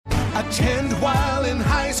Attend while in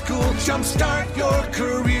high school. Jumpstart your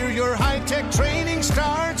career. Your high-tech training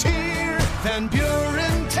starts here. Van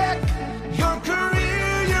Buren Tech. Your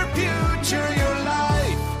career, your future, your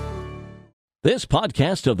life. This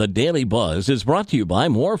podcast of the Daily Buzz is brought to you by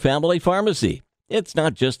Moore Family Pharmacy. It's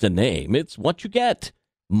not just a name, it's what you get.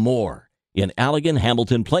 More in Allegan,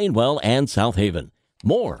 Hamilton, Plainwell, and South Haven.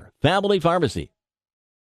 Moore Family Pharmacy.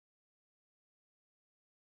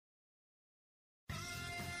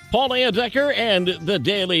 Paul Decker and the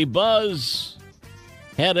Daily Buzz.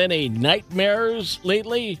 Had any nightmares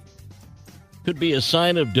lately? Could be a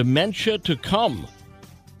sign of dementia to come.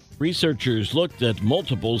 Researchers looked at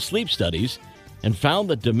multiple sleep studies and found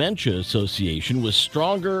that dementia association was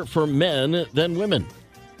stronger for men than women.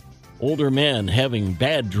 Older men having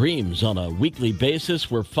bad dreams on a weekly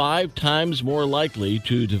basis were 5 times more likely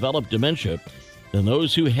to develop dementia than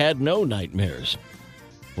those who had no nightmares.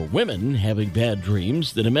 For women having bad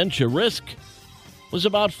dreams, the dementia risk was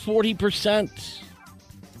about 40%.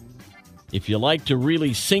 If you like to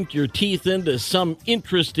really sink your teeth into some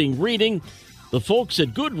interesting reading, the folks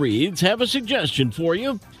at Goodreads have a suggestion for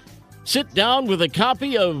you. Sit down with a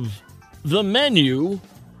copy of The Menu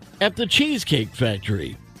at the Cheesecake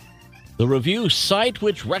Factory. The review site,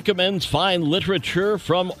 which recommends fine literature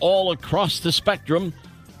from all across the spectrum,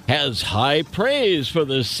 has high praise for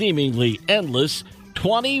the seemingly endless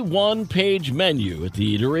 21-page menu at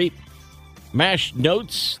the eatery. MASH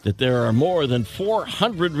notes that there are more than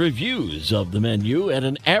 400 reviews of the menu at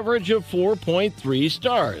an average of 4.3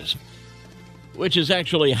 stars, which is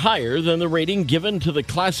actually higher than the rating given to the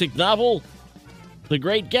classic novel, The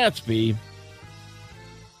Great Gatsby.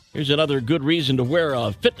 Here's another good reason to wear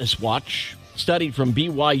a fitness watch. A study from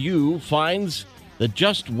BYU finds that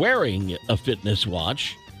just wearing a fitness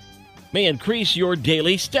watch may increase your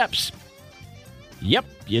daily steps. Yep,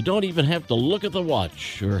 you don't even have to look at the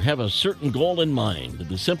watch or have a certain goal in mind.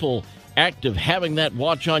 The simple act of having that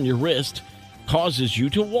watch on your wrist causes you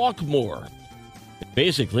to walk more.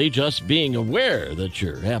 Basically, just being aware that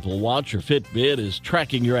your Apple Watch or Fitbit is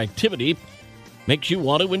tracking your activity makes you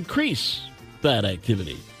want to increase that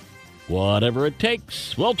activity. Whatever it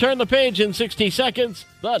takes. We'll turn the page in 60 seconds.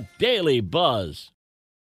 The Daily Buzz.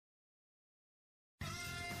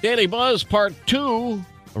 Daily Buzz Part 2.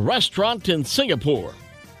 A restaurant in Singapore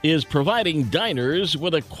is providing diners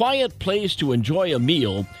with a quiet place to enjoy a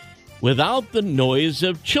meal without the noise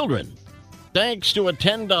of children, thanks to a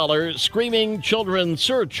 $10 screaming children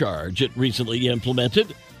surcharge it recently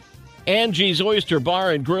implemented. Angie's Oyster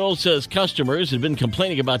Bar and Grill says customers had been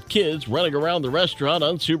complaining about kids running around the restaurant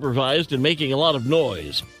unsupervised and making a lot of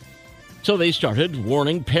noise. So they started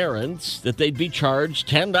warning parents that they'd be charged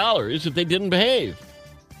 $10 if they didn't behave.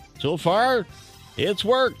 So far, it's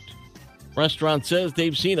worked. Restaurant says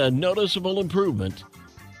they've seen a noticeable improvement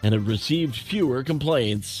and have received fewer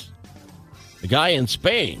complaints. The guy in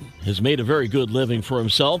Spain has made a very good living for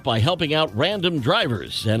himself by helping out random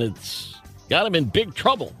drivers, and it's got him in big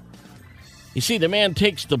trouble. You see, the man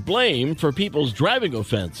takes the blame for people's driving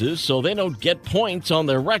offenses so they don't get points on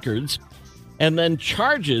their records and then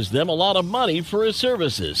charges them a lot of money for his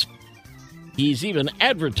services. He's even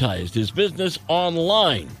advertised his business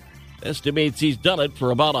online. Estimates he's done it for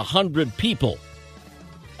about 100 people.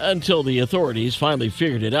 Until the authorities finally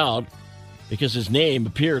figured it out, because his name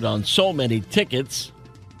appeared on so many tickets,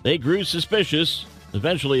 they grew suspicious,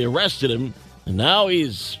 eventually arrested him, and now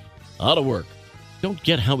he's out of work. Don't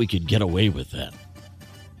get how he could get away with that.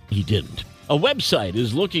 He didn't. A website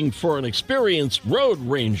is looking for an experienced road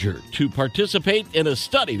ranger to participate in a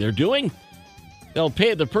study they're doing. They'll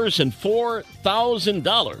pay the person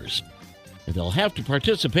 $4,000. And they'll have to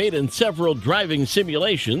participate in several driving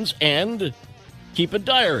simulations and keep a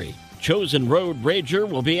diary. Chosen road ranger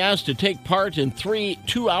will be asked to take part in 3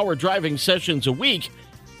 two-hour driving sessions a week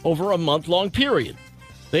over a month-long period.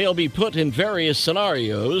 They'll be put in various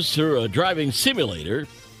scenarios through a driving simulator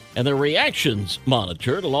and their reactions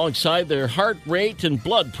monitored alongside their heart rate and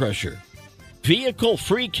blood pressure.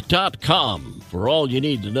 VehicleFreak.com for all you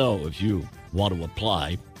need to know if you want to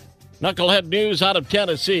apply. Knucklehead news out of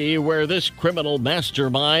Tennessee, where this criminal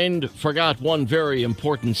mastermind forgot one very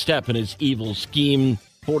important step in his evil scheme.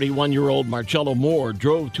 41-year-old Marcello Moore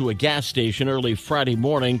drove to a gas station early Friday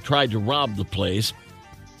morning, tried to rob the place.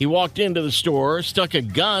 He walked into the store, stuck a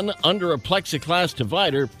gun under a plexiglass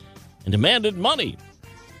divider, and demanded money.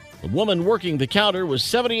 The woman working the counter was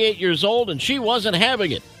 78 years old, and she wasn't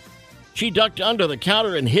having it. She ducked under the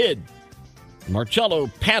counter and hid. Marcello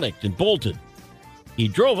panicked and bolted. He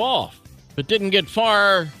drove off, but didn't get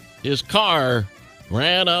far. His car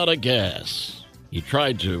ran out of gas. He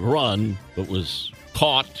tried to run, but was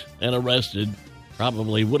caught and arrested.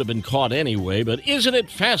 Probably would have been caught anyway, but isn't it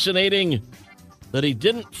fascinating that he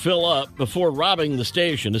didn't fill up before robbing the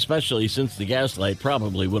station, especially since the gas light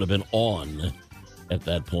probably would have been on at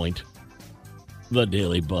that point? The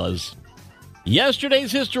Daily Buzz.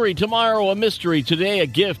 Yesterday's history, tomorrow a mystery, today a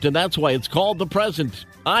gift, and that's why it's called The Present.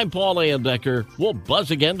 I'm Paul Landecker. We'll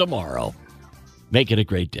buzz again tomorrow. Make it a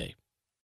great day.